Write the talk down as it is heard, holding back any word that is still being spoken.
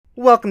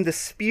Welcome to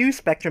Spew,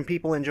 Spectrum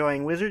People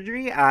Enjoying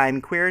Wizardry.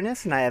 I'm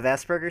Queerness, and I have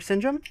Asperger's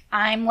Syndrome.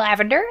 I'm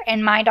Lavender,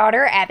 and my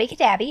daughter, Abby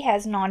Cadabby,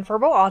 has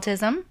nonverbal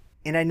autism.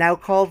 And I now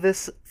call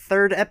this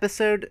third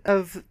episode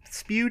of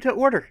Spew to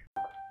order.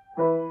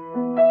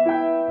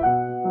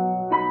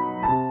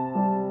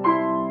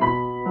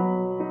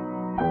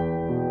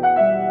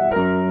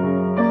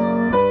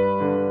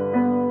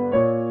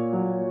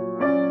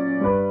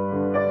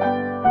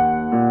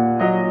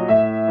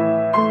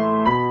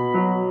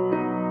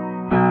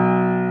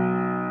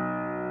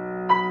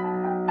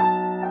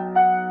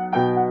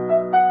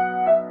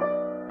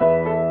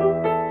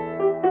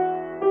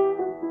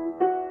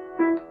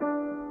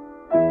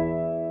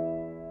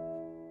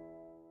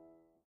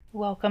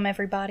 Welcome,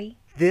 everybody.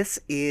 This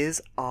is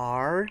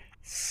our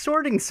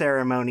sorting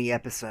ceremony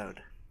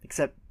episode.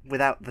 Except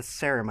without the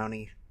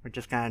ceremony. We're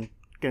just kind of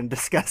going to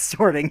discuss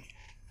sorting.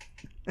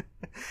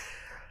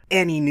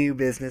 Any new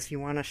business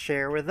you want to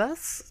share with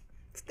us?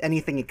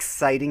 Anything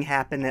exciting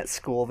happen at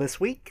school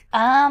this week?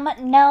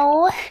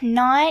 No,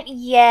 not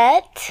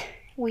yet.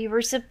 We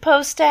were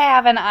supposed to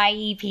have an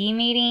IEP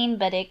meeting,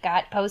 but it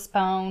got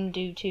postponed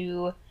due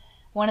to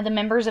one of the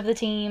members of the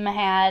team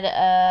had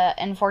an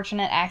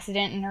unfortunate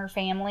accident in her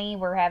family.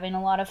 We're having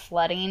a lot of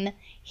flooding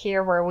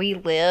here where we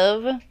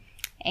live,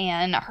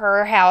 and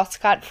her house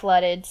got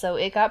flooded, so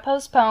it got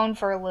postponed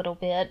for a little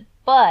bit,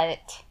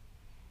 but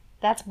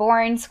that's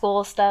boring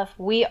school stuff.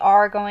 We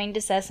are going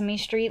to Sesame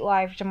Street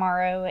Live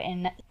tomorrow,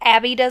 and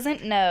Abby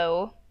doesn't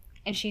know,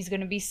 and she's going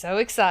to be so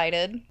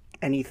excited.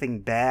 Anything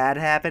bad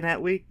happen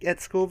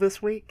at school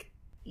this week?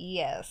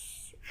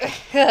 Yes.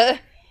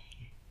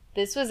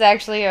 This was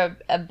actually a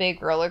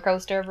big roller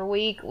coaster of a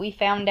week. We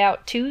found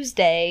out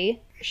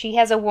Tuesday she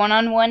has a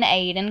one-on-one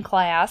aide in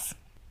class.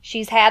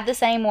 She's had the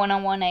same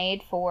one-on-one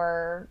aide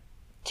for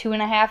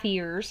 2.5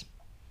 years.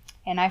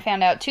 And I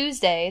found out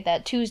Tuesday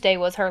that Tuesday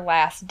was her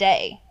last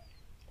day.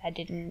 I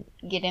didn't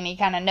get any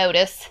kind of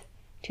notice.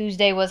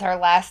 Tuesday was her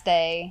last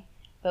day.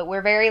 But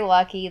we're very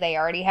lucky. They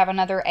already have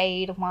another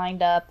aide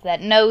lined up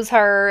that knows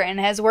her and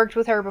has worked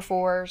with her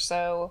before.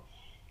 So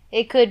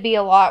it could be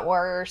a lot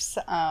worse.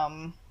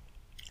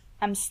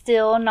 I'm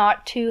still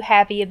not too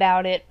happy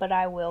about it, but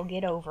I will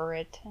get over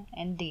it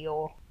and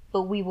deal.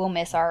 But we will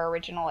miss our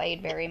original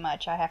aide very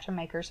much. I have to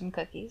make her some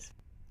cookies.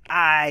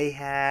 I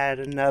had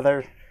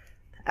another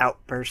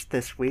outburst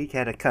this week.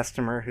 Had a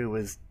customer who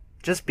was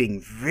just being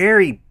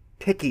very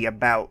picky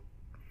about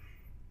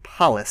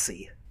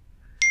policy.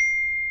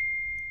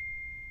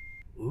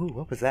 Ooh,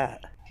 what was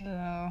that?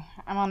 I'm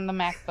on the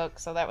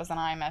MacBook, so that was an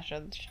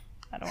iMessage.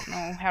 I don't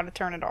know how to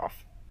turn it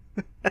off.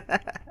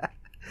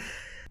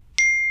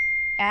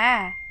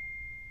 It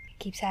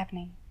keeps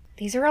happening.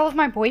 These are all of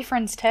my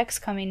boyfriend's texts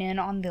coming in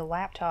on the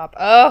laptop.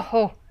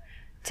 Oh,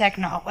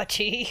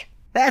 technology.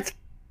 That's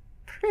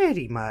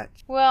pretty much.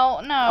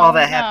 Well, no, all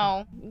that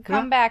happened.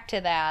 Come back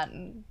to that.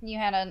 You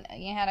had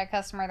a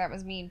customer that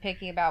was being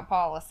picky about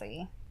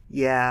policy.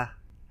 Yeah,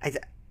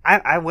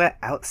 I went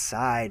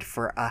outside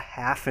for a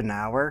half an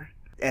hour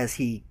as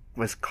he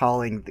was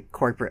calling the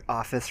corporate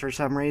office for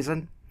some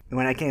reason. And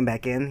when I came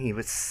back in, he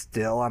was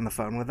still on the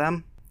phone with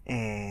them,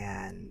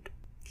 and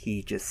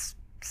he just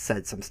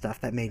said some stuff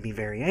that made me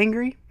very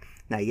angry,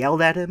 and I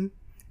yelled at him,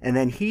 and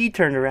then he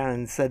turned around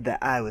and said that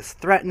I was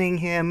threatening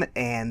him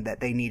and that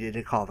they needed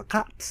to call the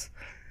cops.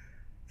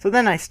 So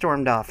then I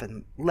stormed off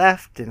and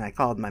left, and I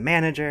called my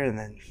manager, and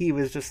then he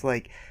was just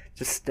like,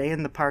 just stay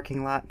in the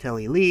parking lot till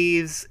he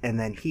leaves, and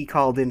then he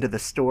called into the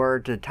store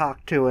to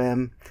talk to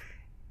him,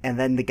 and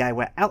then the guy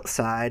went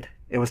outside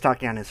and was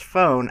talking on his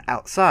phone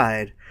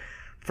outside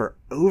for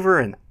over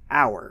an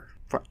hour.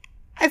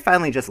 I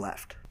finally just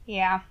left.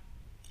 Yeah.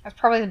 That's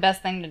probably the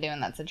best thing to do in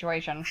that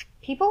situation.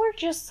 People are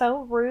just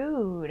so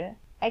rude.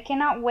 I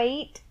cannot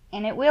wait,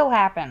 and it will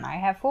happen. I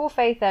have full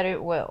faith that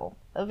it will,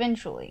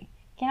 eventually.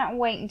 Cannot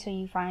wait until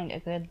you find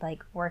a good,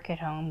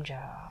 work-at-home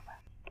job.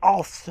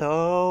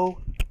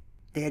 Also,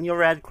 Daniel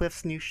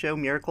Radcliffe's new show,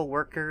 Miracle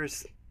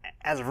Workers.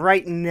 As of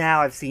right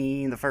now, I've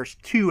seen the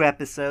first 2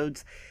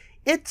 episodes.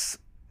 It's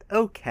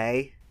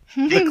okay.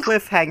 The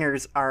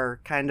cliffhangers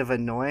are kind of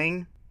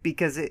annoying,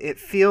 because it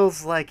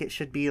feels like it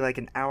should be like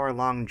an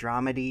hour-long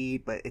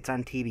dramedy, but it's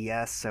on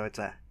TBS, so it's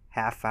a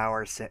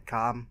half-hour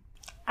sitcom.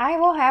 I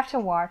will have to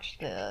watch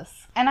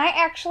this. And I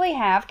actually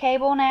have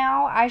cable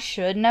now. I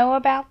should know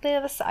about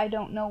this. I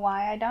don't know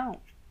why I don't.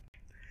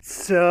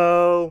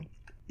 So,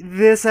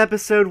 this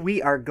episode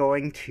we are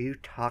going to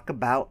talk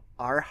about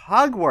our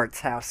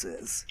Hogwarts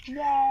houses.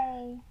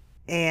 Yay!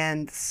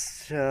 And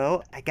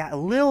so, I got a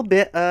little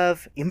bit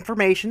of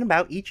information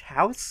about each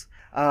house.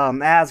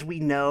 As we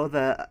know,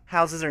 the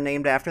houses are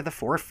named after the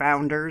 4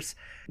 founders.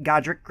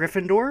 Godric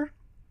Gryffindor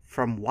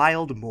from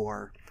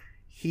Wildmoor.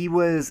 He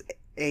was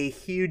a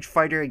huge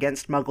fighter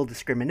against Muggle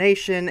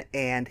discrimination,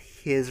 and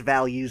his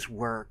values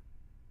were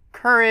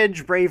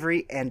courage,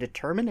 bravery, and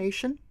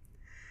determination.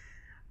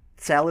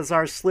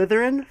 Salazar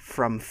Slytherin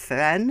from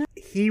Fen.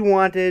 He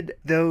wanted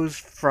those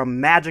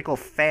from magical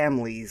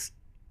families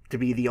to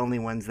be the only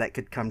ones that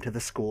could come to the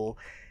school.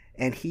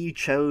 and he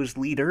chose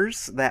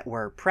leaders that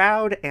were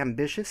proud,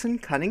 ambitious,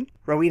 and cunning.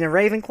 Rowena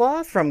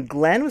Ravenclaw from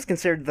Glen was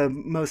considered the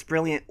most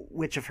brilliant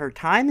witch of her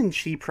time, and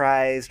she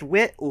prized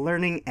wit,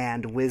 learning,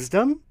 and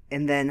wisdom.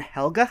 And then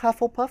Helga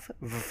Hufflepuff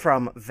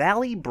from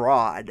Valley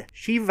Broad.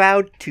 She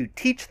vowed to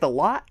teach the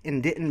lot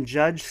and didn't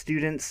judge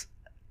students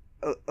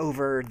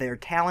over their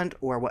talent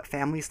or what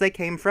families they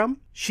came from.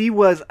 She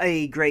was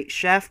a great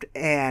chef,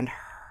 and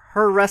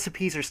her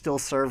recipes are still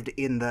served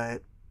in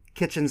the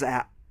kitchens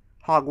at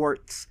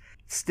Hogwarts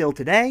still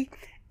today,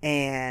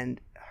 and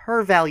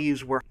her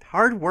values were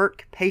hard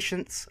work,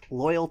 patience,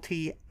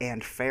 loyalty,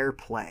 and fair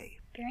play.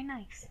 Very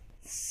nice.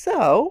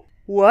 So,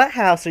 what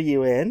house are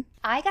you in?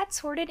 I got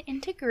sorted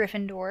into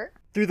Gryffindor.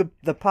 Through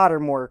the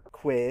Pottermore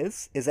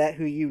quiz, is that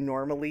who you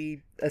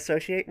normally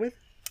associate with?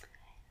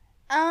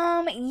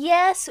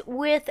 Yes,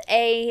 with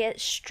a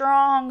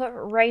strong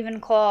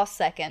Ravenclaw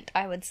second,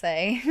 I would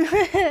say.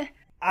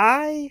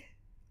 I,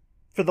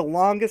 for the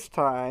longest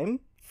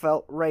time,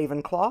 felt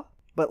Ravenclaw,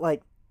 but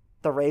like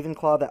the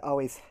Ravenclaw that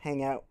always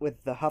hang out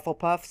with the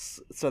Hufflepuffs,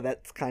 so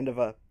that's kind of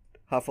a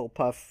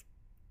Hufflepuff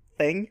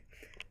thing.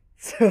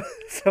 So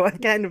I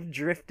kind of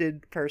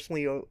drifted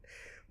personally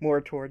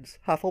more towards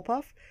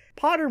Hufflepuff.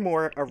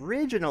 Pottermore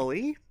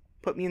originally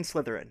put me in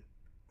Slytherin.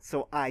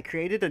 So I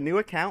created a new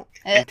account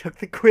and took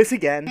the quiz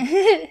again,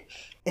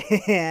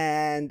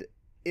 and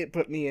it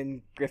put me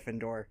in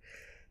Gryffindor.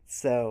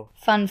 So,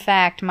 fun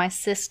fact, my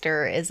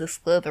sister is a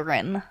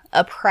Slytherin.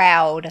 A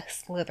proud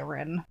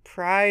Slytherin.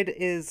 Pride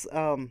is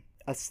a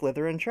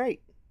Slytherin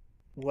trait.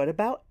 What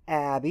about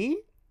Abby?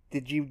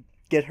 Did you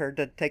get her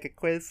to take a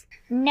quiz?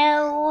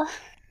 No.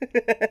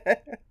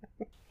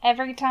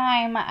 Every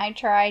time I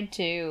tried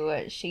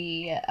to,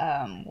 she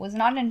was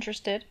not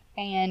interested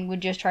and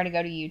would just try to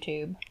go to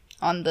YouTube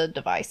on the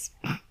device.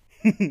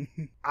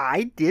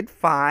 I did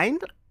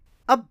find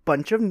a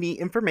bunch of neat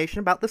information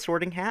about the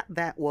Sorting Hat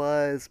that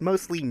was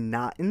mostly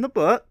not in the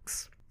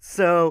books.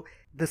 So,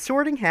 the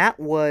Sorting Hat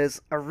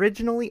was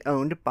originally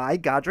owned by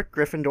Godric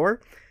Gryffindor,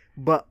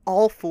 but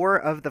all 4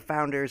 of the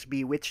founders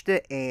bewitched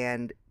it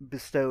and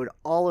bestowed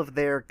all of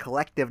their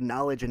collective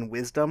knowledge and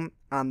wisdom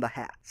on the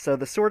hat. So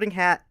the Sorting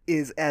Hat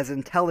is as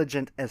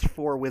intelligent as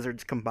 4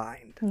 wizards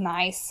combined.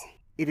 Nice.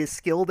 It is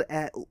skilled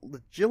at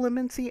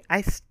legilimency.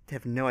 I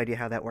have no idea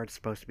how that word's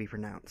supposed to be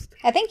pronounced.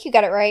 I think you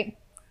got it right.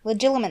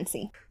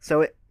 Legilimency.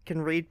 So it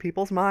can read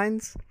people's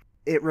minds.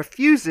 It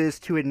refuses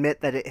to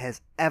admit that it has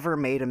ever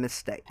made a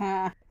mistake.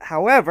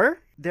 However,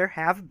 there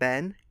have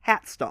been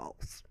hat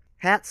stalls.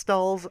 Hat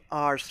stalls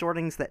are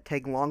sortings that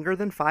take longer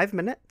than 5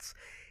 minutes.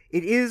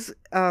 It is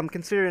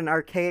considered an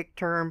archaic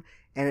term,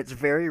 and it's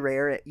very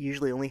rare. It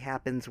usually only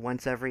happens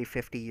once every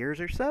 50 years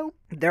or so.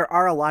 There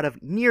are a lot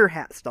of near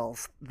hat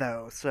stalls,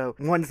 though, so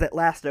ones that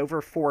last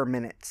over 4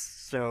 minutes.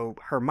 So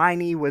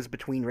Hermione was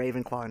between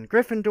Ravenclaw and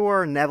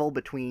Gryffindor, Neville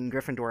between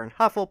Gryffindor and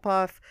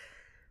Hufflepuff,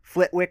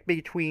 Flitwick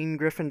between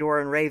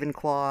Gryffindor and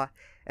Ravenclaw,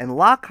 and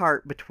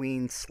Lockhart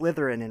between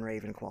Slytherin and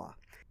Ravenclaw.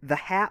 The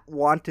hat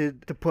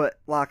wanted to put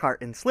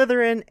Lockhart in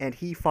Slytherin, and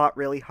he fought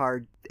really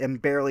hard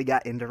and barely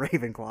got into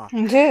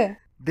Ravenclaw.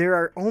 There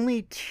are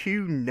only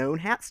 2 known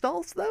hat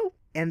stalls, though,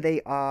 and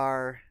they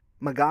are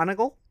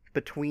McGonagall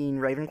between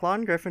Ravenclaw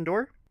and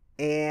Gryffindor,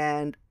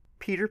 and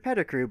Peter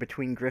Pettigrew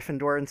between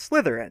Gryffindor and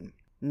Slytherin.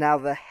 Now,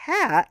 the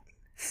hat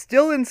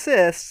still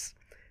insists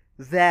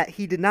that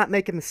he did not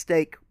make a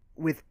mistake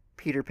with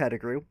Peter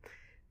Pettigrew,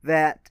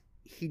 that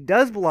he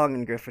does belong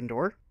in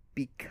Gryffindor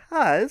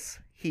because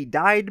he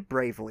died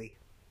bravely.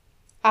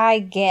 I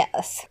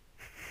guess.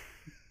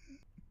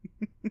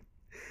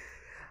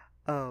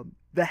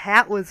 The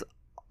hat was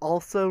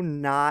also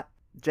not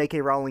J.K.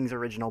 Rowling's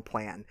original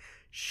plan.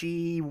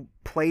 She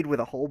played with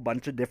a whole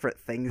bunch of different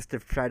things to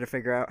try to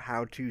figure out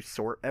how to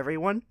sort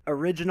everyone.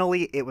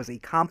 Originally, it was a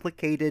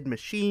complicated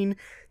machine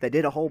that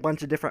did a whole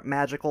bunch of different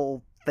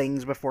magical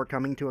things before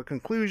coming to a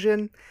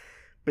conclusion,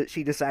 but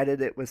she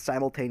decided it was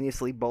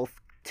simultaneously both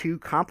too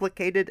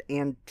complicated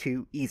and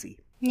too easy.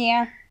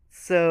 Yeah.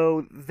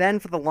 So then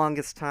for the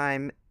longest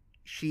time,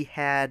 she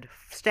had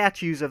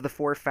statues of the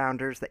 4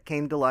 founders that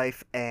came to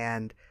life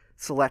and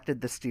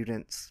selected the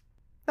students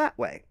that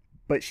way.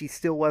 But she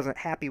still wasn't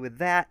happy with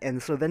that,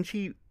 and so then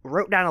she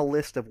wrote down a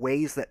list of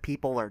ways that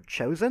people are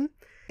chosen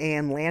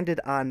and landed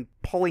on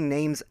pulling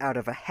names out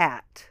of a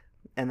hat,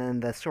 and then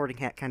the Sorting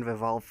Hat kind of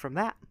evolved from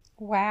that.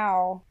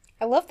 Wow.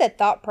 I love that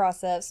thought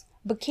process.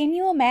 But can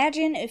you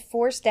imagine if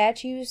 4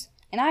 statues,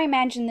 and I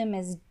imagine them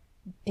as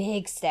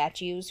big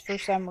statues for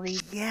some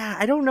reason. Yeah,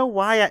 I don't know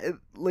why.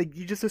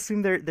 You just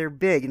assume they're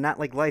big and not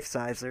like life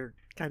size. They're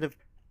kind of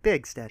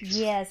big statues.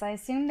 Yes, I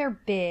assume they're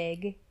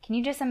big. Can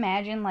you just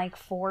imagine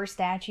 4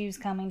 statues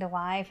coming to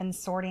life and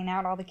sorting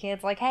out all the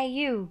kids? Like, hey,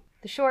 you,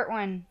 the short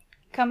one,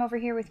 come over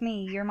here with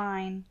me. You're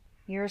mine.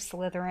 You're a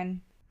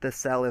Slytherin. The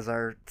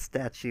Salazar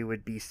statue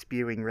would be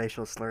spewing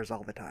racial slurs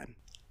all the time.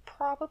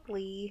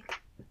 Probably.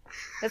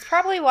 That's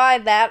probably why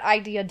that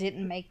idea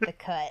didn't make the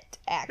cut,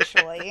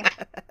 actually.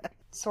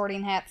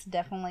 Sorting Hat's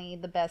definitely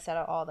the best out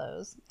of all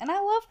those. And I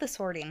love the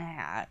Sorting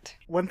Hat.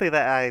 One thing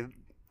that I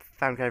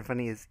found kind of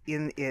funny is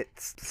in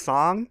its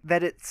song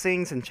that it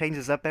sings and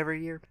changes up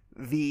every year,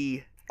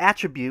 the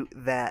attribute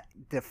that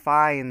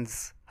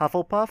defines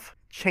Hufflepuff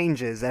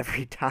changes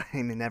every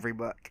time in every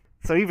book.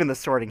 So even the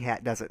Sorting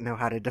Hat doesn't know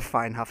how to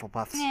define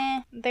Hufflepuffs.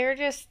 They're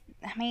just,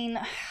 I mean,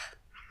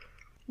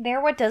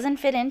 they're what doesn't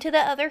fit into the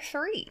other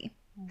three.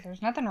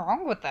 There's nothing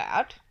wrong with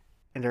that.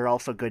 And they're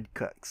also good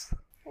cooks.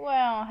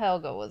 Well,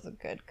 Helga was a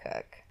good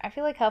cook. I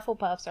feel like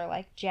Hufflepuffs are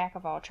like jack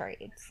of all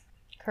trades.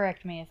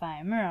 Correct me if I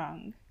am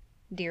wrong,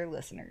 dear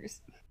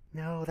listeners.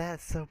 No,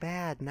 that's so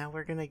bad. Now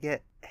we're gonna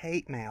get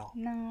hate mail.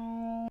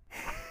 No.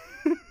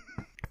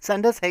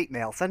 Send us hate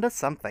mail. Send us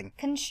something.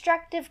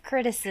 Constructive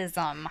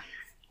criticism.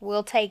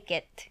 We'll take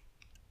it.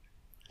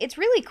 It's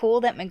really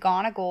cool that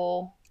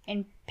McGonagall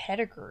and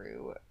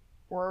Pettigrew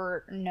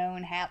were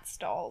known hat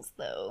stalls,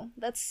 though.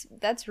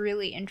 That's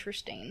really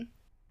interesting.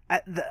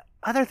 The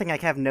other thing I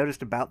have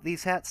noticed about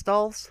these hat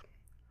stalls,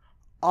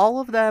 all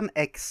of them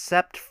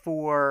except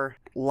for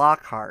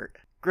Lockhart,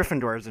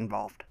 Gryffindor is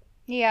involved.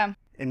 Yeah.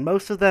 And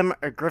most of them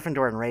are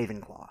Gryffindor and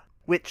Ravenclaw,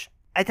 which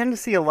I tend to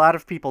see a lot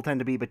of people tend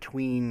to be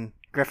between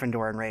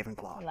Gryffindor and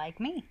Ravenclaw. Like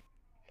me.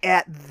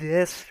 At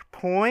this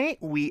point,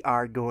 we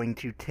are going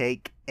to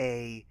take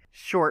a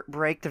short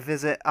break to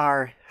visit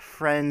our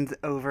friends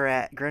over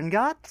at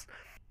Gringotts.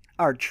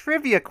 Our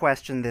trivia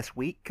question this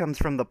week comes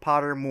from the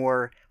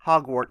Pottermore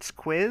Hogwarts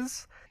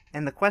quiz,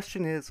 and the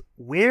question is,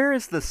 where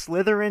is the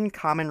Slytherin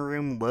common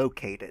room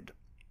located?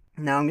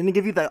 Now, I'm going to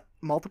give you the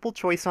multiple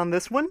choice on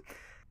this one.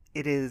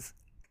 It is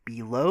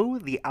below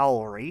the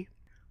Owlery,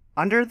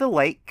 under the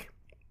lake,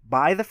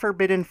 by the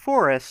Forbidden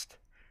Forest,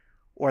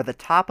 or the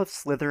top of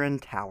Slytherin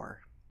Tower.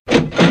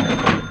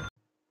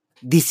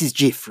 This is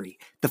Jeffrey,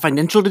 the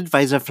financial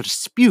advisor for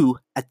Spew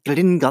at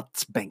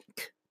Gringotts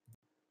Bank.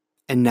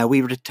 And now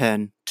we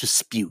return to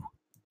Spew.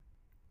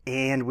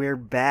 And we're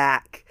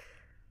back.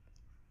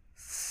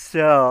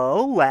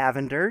 So,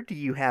 Lavender, do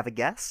you have a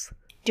guess?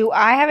 Do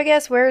I have a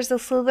guess? Where is the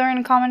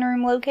Slytherin common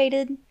room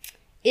located?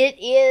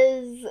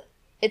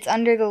 It's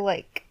under the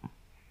lake.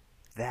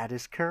 That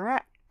is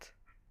correct.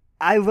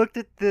 I looked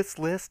at this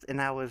list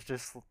and I was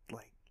just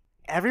like,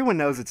 everyone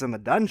knows it's in the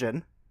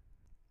dungeon,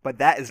 but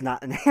that is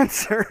not an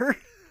answer.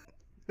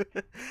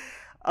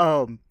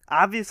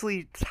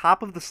 Obviously,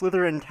 top of the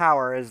Slytherin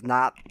Tower is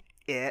not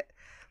it.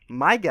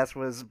 My guess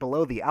was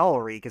below the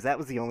Owlery, because that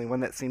was the only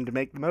one that seemed to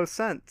make the most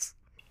sense.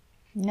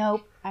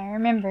 Nope. I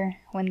remember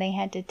when they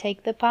had to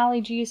take the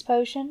Polyjuice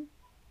potion,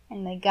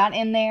 and they got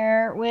in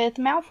there with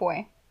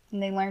Malfoy,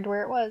 and they learned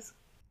where it was.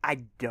 I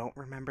don't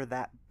remember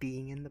that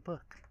being in the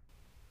book.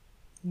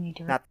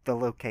 Need Not the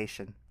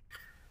location.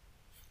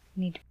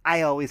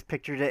 I always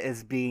pictured it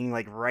as being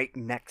like right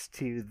next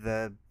to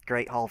the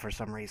Great Hall for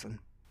some reason.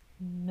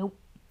 Nope.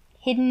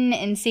 Hidden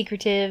and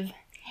secretive.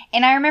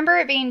 And I remember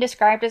it being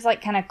described as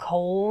like kind of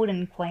cold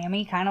and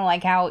clammy, kind of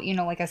like how,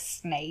 like a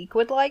snake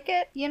would like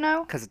it,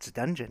 Because it's a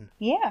dungeon.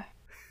 Yeah.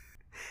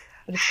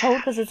 But it's cold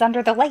because it's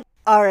under the lake.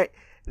 Alright,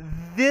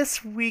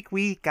 this week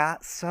we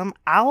got some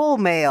owl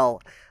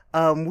mail.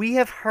 We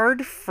have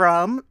heard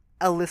from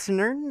a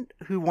listener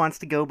who wants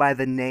to go by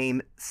the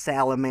name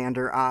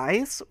Salamander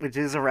Eyes, which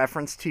is a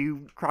reference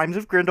to Crimes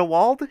of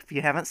Grindelwald, if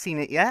you haven't seen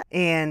it yet.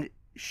 And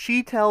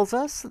she tells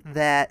us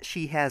that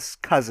she has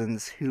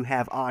cousins who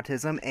have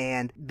autism,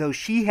 and though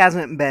she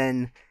hasn't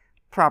been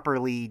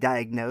properly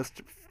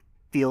diagnosed,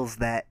 feels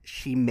that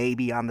she may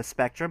be on the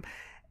spectrum,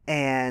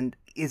 and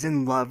is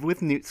in love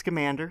with Newt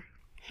Scamander.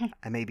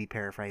 I may be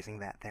paraphrasing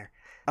that there.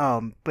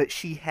 But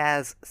she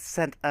has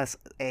sent us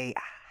a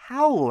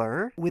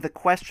howler with a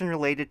question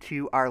related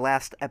to our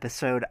last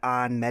episode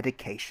on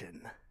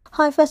medication.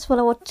 Hi, first of all,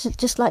 I would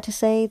just like to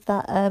say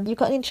that you've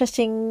got an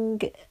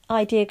interesting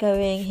idea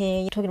going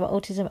here. You're talking about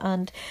autism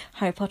and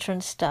Harry Potter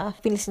and stuff.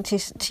 I've been listening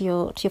to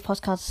your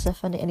podcast and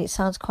stuff, and it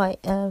sounds quite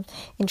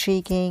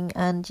intriguing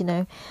and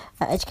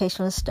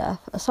educational and stuff.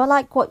 So I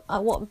like what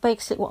I'm trying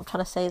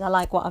to say is I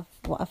like what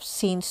I've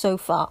seen so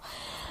far.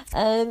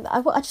 I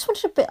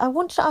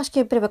wanted to ask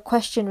you a bit of a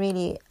question,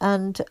 really,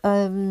 and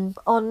on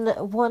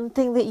one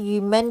thing that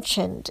you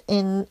mentioned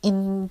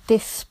in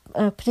this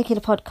particular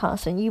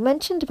podcast, and you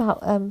mentioned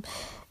about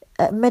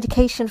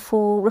medication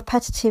for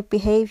repetitive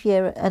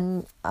behaviour,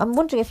 and I'm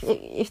wondering if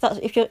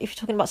you're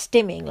talking about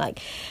stimming, like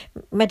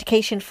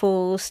medication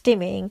for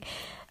stimming.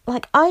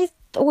 Like, I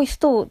always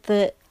thought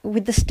that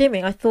with the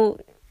stimming,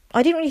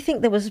 I didn't really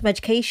think there was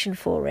medication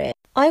for it.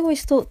 I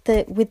always thought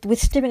that with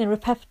stimming and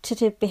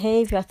repetitive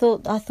behaviour, I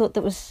thought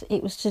that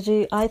it was to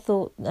do. I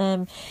thought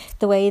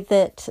the way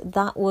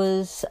that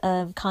was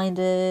kind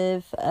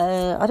of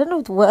I don't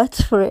know the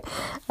words for it.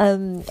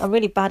 I'm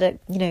really bad at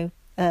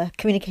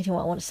communicating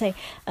what I want to say.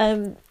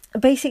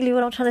 Basically,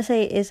 what I'm trying to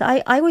say is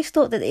I always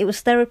thought that it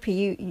was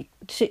therapy.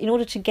 In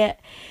order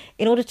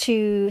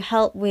to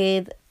help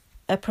with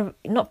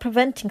not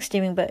preventing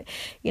stimming, but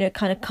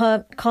kind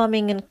of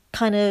calming and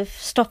kind of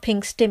stopping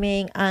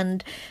stimming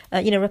and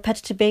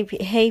repetitive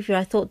behavior.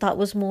 I thought that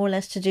was more or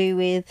less to do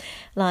with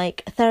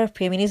like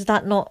therapy. I mean, is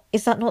that not?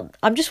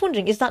 I'm just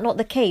wondering, is that not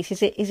the case?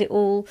 Is it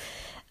all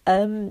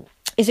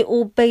is it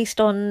all based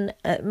on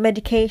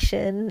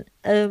medication?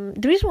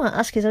 The reason why I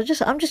ask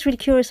is I'm just really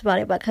curious about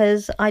it,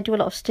 because I do a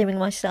lot of stimming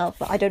myself,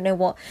 but I don't know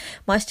what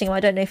my stimming. I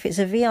don't know if it's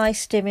a VI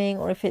stimming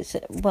or if it's,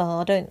 well,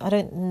 I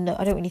don't know.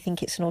 I don't really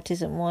think it's an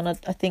autism one. I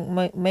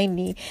think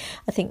mainly,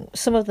 I think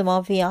some of them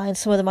are VI and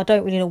some of them I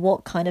don't really know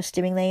what kind of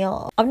stimming they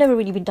are. I've never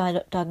really been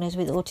diagnosed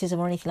with autism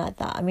or anything like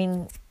that. I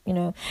mean, you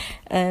know,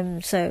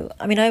 so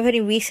I mean, I've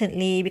only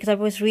recently, because I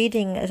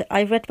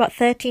read about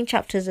 13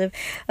 chapters of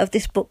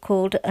this book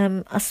called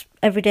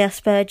Everyday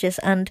Asperger's,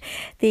 and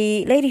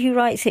the lady who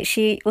writes it,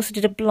 she also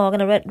did a blog,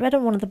 and I read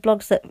on one of the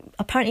blogs that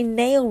apparently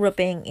nail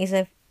rubbing is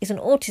an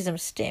autism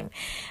stim,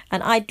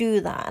 and I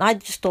do that, and I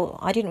just thought,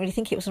 I didn't really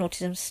think it was an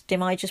autism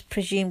stim. I just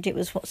presumed it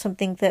was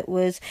something that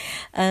was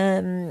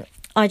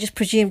I just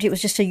presumed it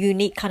was just a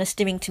unique kind of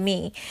stimming to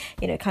me,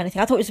 you know, kind of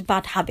thing. I thought it was a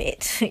bad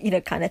habit, you know,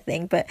 kind of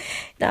thing. But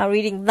now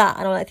reading that,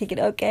 and I'm like thinking,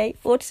 okay,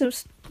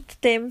 autism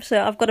stim.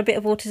 So I've got a bit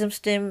of autism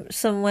stim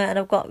somewhere, and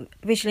I've got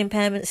visual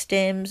impairment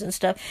stims and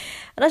stuff.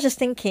 And I was just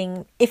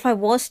thinking, if I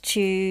was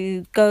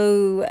to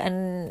go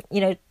and,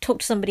 you know, talk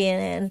to somebody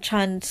and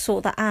try and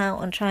sort that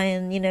out and try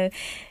and, you know,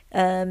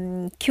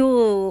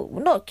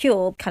 not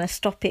cure, kind of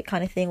stop it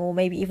kind of thing, or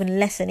maybe even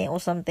lessen it or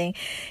something,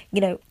 you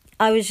know,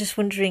 I was just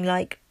wondering,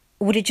 like,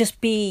 would it just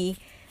be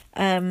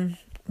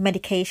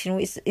medication?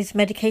 Is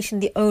medication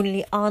the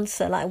only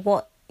answer? Like,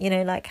 what, you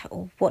know, like,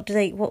 what do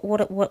they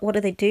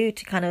do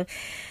to kind of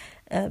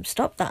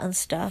stop that and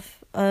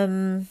stuff?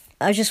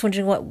 I was just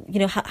wondering what, you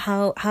know,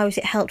 how is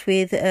it helped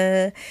with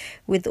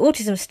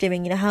autism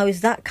stimming? You know, how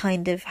is that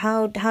kind of,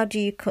 how do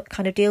you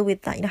kind of deal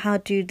with that? You know, how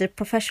do the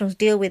professionals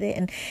deal with it?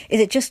 And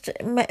is it just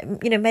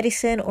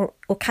medicine, or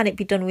can it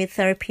be done with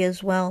therapy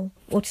as well?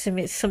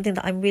 Autism is something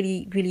that I'm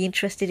really, really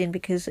interested in,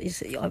 because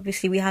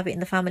obviously we have it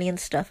in the family and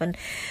stuff, and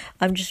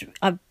I've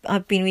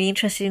been really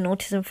interested in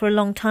autism for a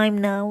long time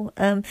now,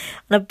 and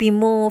I've been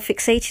more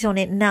fixated on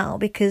it now,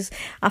 because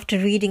after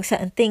reading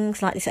certain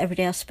things like this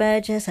Everyday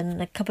Asperger's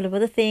and a couple of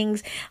other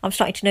things, I'm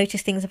starting to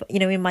notice things, you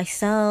know, in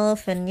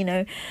myself, and you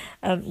know,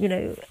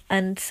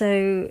 and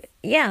so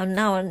yeah,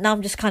 now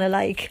I'm just kind of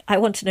like, I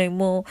want to know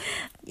more.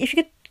 If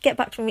you could get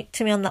back to me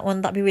on that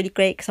one, that'd be really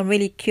great, because I'm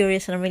really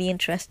curious and I'm really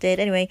interested.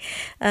 Anyway,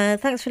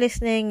 thanks for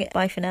listening.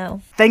 Bye for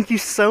now. Thank you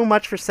so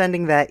much for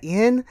sending that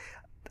in.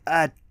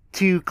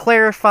 To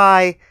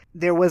clarify,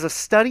 there was a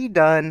study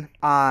done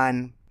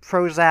on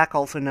Prozac,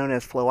 also known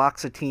as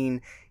fluoxetine,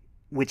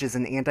 which is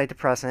an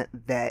antidepressant,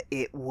 that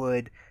it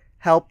would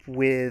help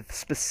with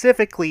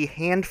specifically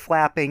hand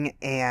flapping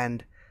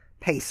and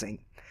pacing.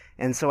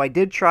 And so I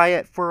did try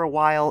it for a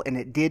while, and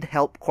it did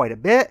help quite a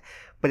bit,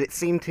 but it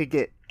seemed to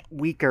get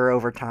weaker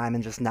over time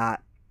and just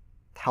not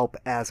help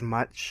as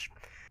much.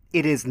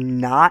 It is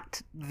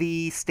not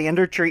the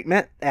standard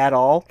treatment at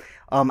all.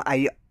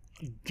 I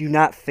do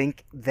not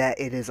think that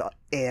it is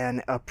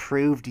an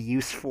approved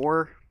use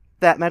for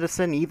that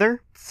medicine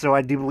either. So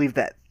I do believe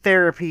that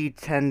therapy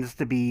tends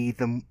to be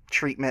the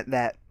treatment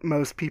that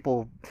most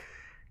people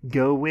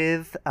go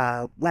with.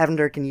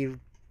 Lavender, can you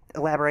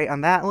elaborate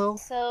on that a little?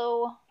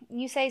 So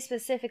you say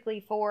specifically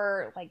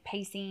for like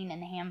pacing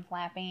and hand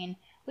flapping.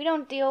 We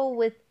don't deal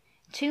with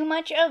too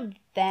much of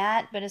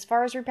that, but as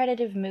far as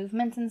repetitive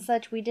movements and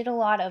such, we did a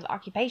lot of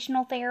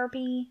occupational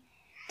therapy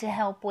to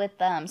help with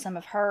some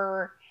of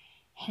her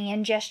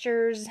hand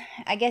gestures.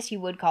 I guess you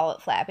would call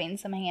it flapping,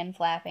 some hand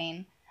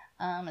flapping.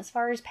 As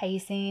far as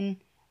pacing,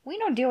 we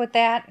don't deal with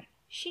that.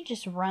 She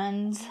just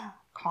runs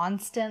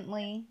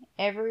constantly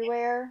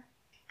everywhere.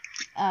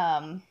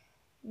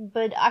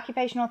 But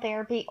occupational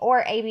therapy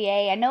or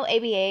ABA, I know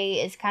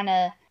ABA is kind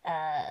of,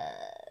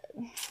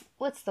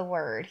 what's the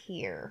word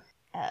here?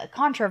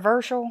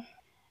 Controversial.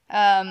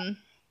 And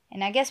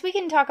I guess we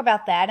can talk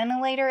about that in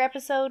a later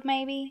episode,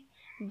 maybe.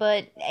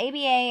 But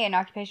ABA and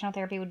occupational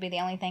therapy would be the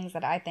only things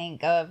that I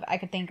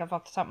could think of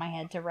off the top of my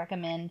head to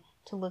recommend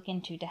to look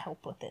into to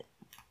help with it.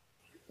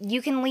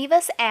 You can leave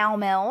us owl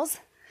mails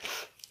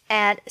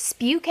at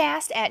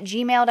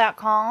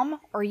spewcast@gmail.com,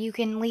 or you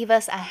can leave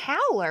us a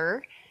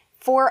howler.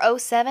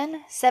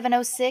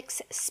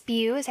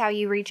 407-706-SPEW is how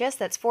you reach us.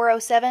 That's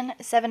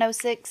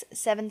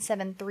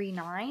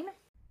 407-706-7739.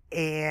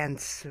 And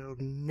so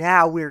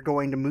now we're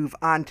going to move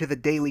on to the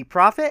Daily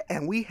Prophet,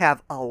 and we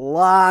have a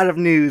lot of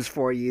news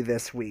for you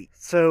this week.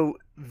 So,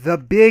 the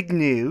big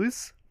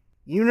news,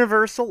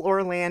 Universal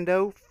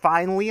Orlando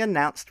finally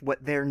announced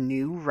what their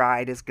new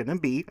ride is going to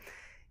be.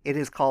 It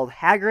is called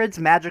Hagrid's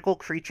Magical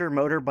Creature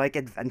Motorbike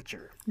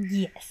Adventure.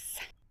 Yes.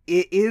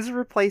 It is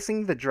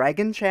replacing the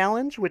Dragon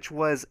Challenge, which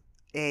was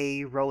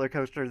a roller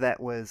coaster that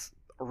was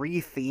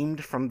re-themed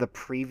from the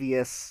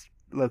previous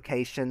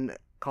location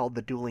called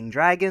the Dueling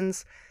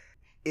Dragons.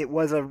 It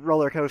was a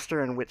roller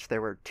coaster in which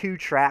there were two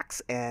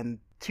tracks and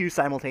two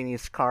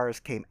simultaneous cars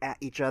came at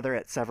each other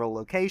at several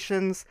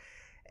locations,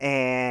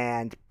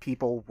 and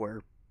people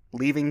were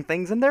leaving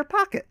things in their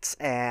pockets.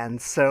 And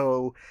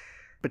so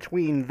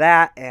between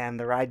that and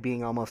the ride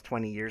being almost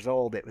 20 years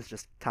old, it was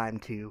just time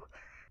to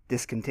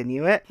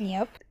discontinue it.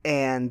 Yep.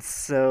 And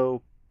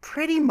so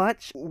pretty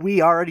much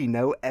we already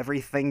know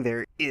everything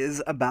there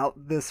is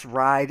about this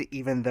ride,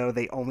 even though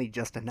they only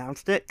just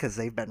announced it, because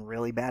they've been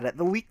really bad at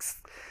the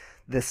leaks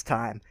this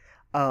time.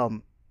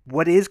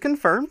 What is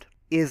confirmed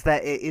is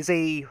that it is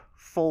a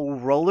full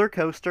roller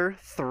coaster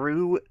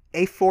through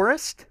a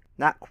forest.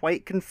 Not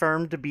quite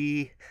confirmed to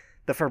be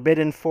the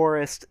Forbidden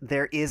Forest.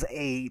 There is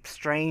a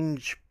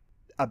strange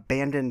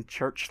abandoned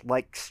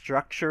church-like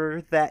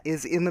structure that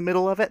is in the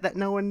middle of it that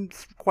no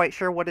one's quite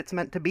sure what it's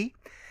meant to be.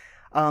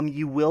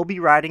 You will be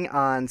riding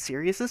on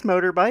Sirius's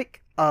motorbike,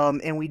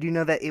 and we do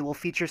know that it will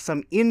feature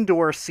some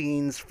indoor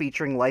scenes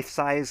featuring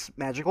life-size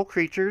magical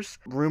creatures.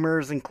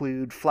 Rumors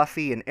include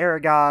Fluffy and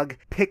Aragog.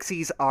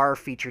 Pixies are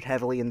featured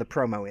heavily in the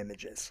promo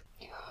images.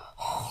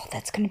 Oh,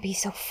 that's gonna be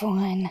so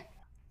fun.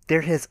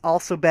 There has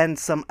also been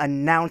some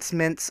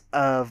announcements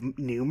of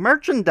new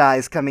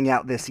merchandise coming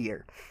out this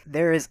year.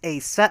 There is a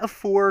set of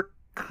 4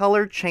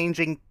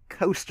 color-changing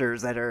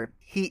coasters that are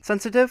heat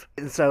sensitive,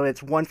 and so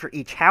it's one for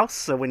each house,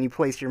 so when you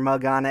place your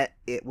mug on it,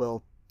 it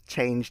will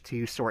change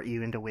to sort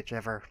you into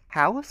whichever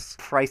house.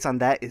 Price on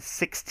that is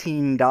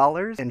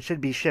 $16 and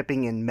should be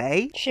shipping in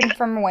May. Ship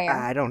from where?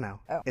 I don't know.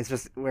 Oh. It's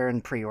just, we're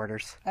in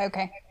pre-orders.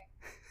 Okay.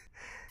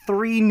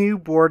 3 new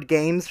board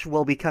games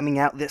will be coming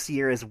out this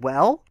year as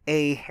well.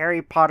 A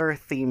Harry Potter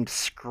themed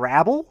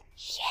Scrabble.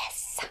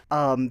 Yes.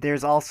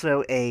 There's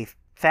also a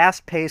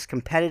fast-paced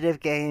competitive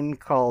game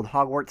called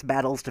Hogwarts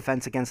Battles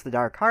Defense Against the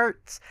Dark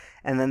Arts,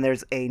 and then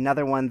there's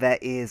another one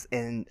that is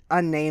an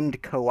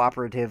unnamed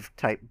cooperative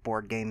type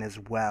board game as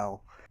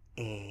well.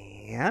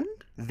 And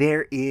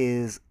there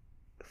is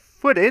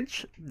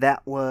footage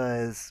that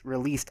was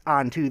released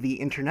onto the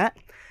internet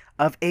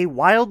of a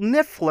wild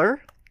Niffler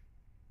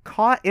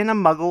caught in a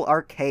Muggle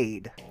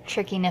arcade.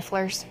 Tricky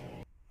Nifflers.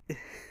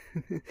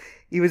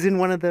 He was in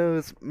one of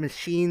those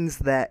machines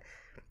that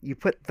you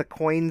put the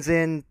coins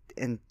in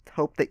and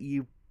hope that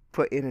you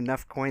put in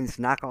enough coins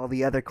to knock all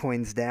the other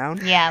coins down.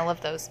 Yeah, I love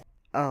those.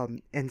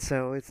 And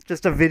so it's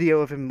just a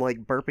video of him,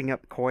 like, burping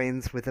up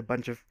coins with a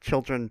bunch of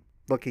children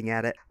looking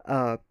at it.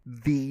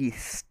 The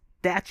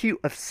Statute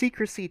of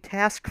Secrecy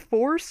Task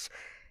Force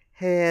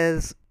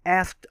has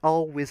asked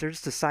all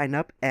wizards to sign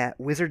up at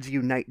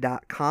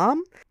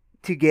wizardsunite.com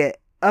to get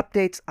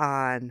updates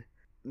on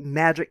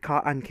magic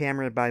caught on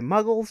camera by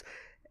Muggles,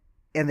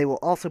 and they will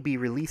also be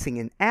releasing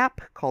an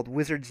app called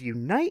Wizards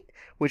Unite,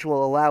 which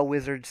will allow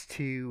wizards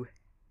to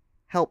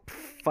help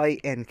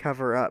fight and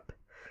cover up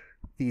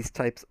these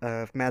types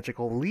of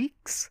magical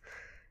leaks.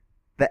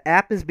 The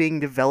app is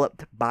being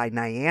developed by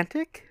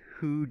Niantic,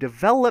 who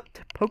developed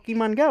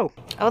Pokemon Go.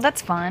 Oh,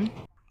 that's fun.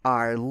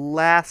 Our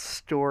last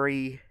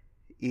story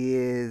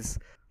is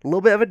a little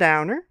bit of a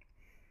downer,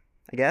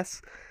 I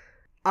guess.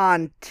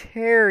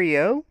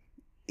 Ontario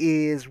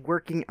is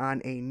working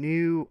on a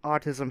new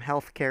autism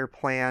healthcare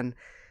plan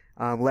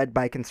led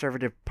by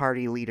Conservative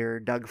Party leader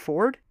Doug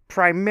Ford.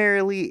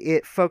 Primarily,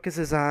 it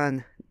focuses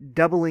on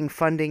doubling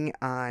funding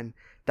on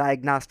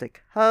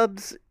diagnostic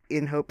hubs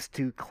in hopes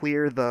to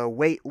clear the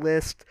wait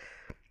list.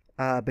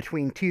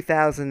 Between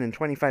 2,000 and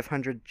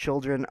 2,500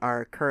 children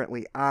are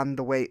currently on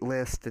the wait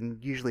list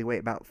and usually wait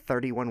about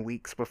 31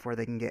 weeks before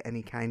they can get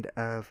any kind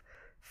of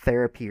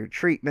therapy or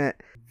treatment.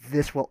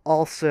 This will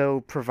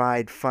also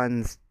provide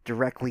funds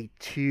directly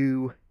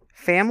to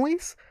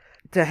families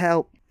to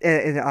help,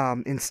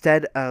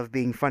 instead of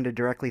being funded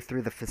directly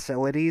through the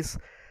facilities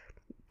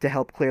to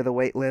help clear the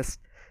wait list.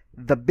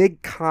 The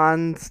big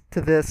cons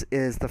to this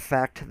is the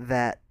fact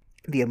that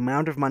the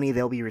amount of money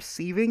they'll be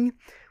receiving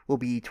will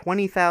be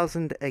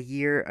 $20,000 a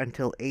year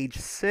until age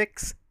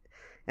 6,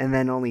 and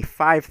then only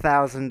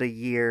 $5,000 a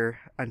year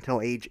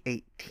until age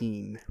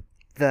 18.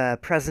 The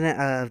president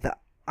of the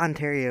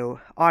Ontario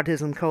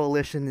Autism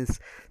Coalition is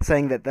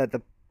saying that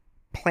the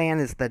plan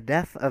is the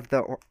death of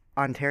the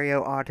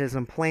Ontario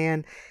Autism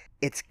Plan.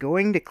 It's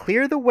going to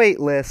clear the wait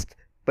list,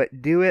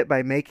 but do it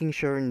by making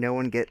sure no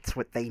one gets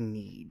what they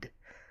need.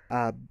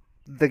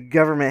 The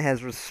government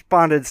has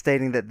responded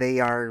stating that they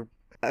are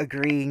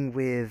agreeing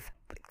with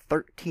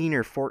 13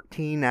 or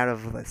 14 out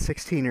of the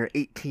 16 or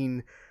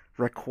 18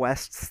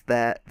 requests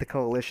that the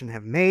coalition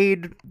have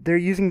made. They're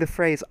using the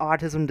phrase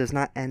autism does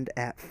not end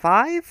at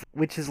 5,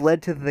 which has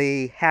led to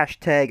the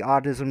hashtag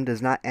autism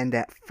does not end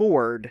at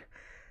Ford,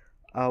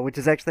 which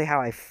is actually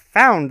how I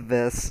found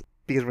this,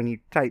 because when you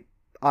type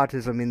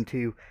autism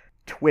into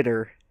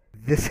Twitter,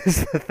 this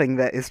is the thing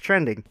that is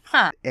trending.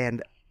 Huh.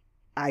 And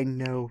I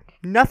know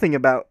nothing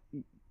about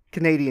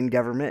Canadian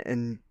government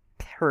and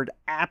heard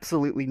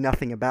absolutely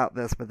nothing about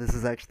this, but this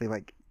is actually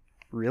like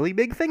really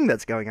big thing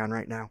that's going on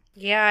right now.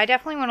 Yeah, I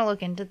definitely want to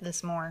look into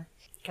this more.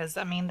 Because,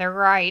 I mean, they're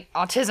right.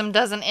 Autism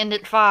doesn't end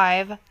at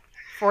 5.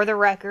 For the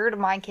record,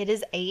 my kid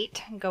is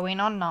 8, going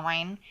on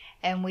 9.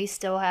 And we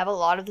still have a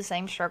lot of the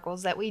same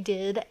struggles that we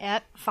did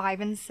at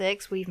 5 and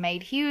 6. We've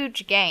made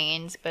huge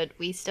gains, but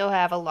we still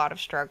have a lot of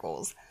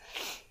struggles.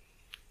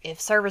 If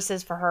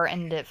services for her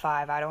ended at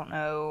 5, I don't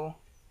know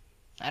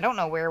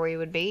where we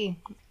would be.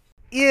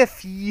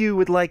 If you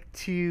would like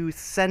to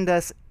send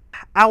us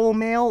owl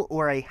mail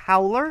or a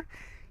howler,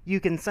 you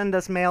can send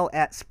us mail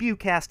at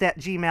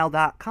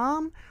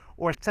spewcast@gmail.com,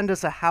 or send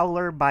us a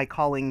howler by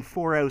calling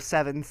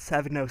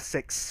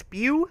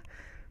 407-706-SPEW.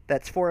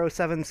 That's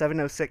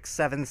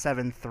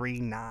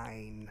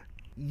 407-706-7739.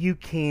 You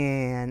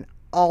can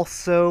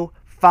also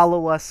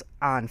follow us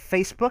on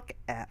Facebook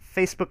at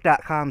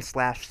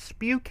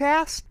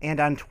facebook.com/spewcast and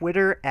on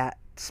Twitter at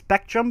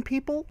Spectrum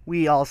People.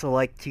 We also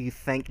like to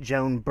thank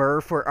Joan Burr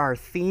for our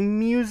theme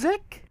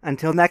music.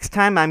 Until next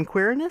time, I'm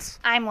Queerness.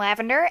 I'm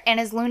Lavender, and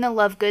as Luna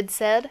Lovegood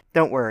said,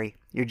 don't worry,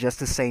 you're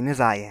just as sane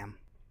as I am.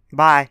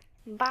 Bye.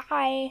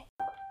 bye.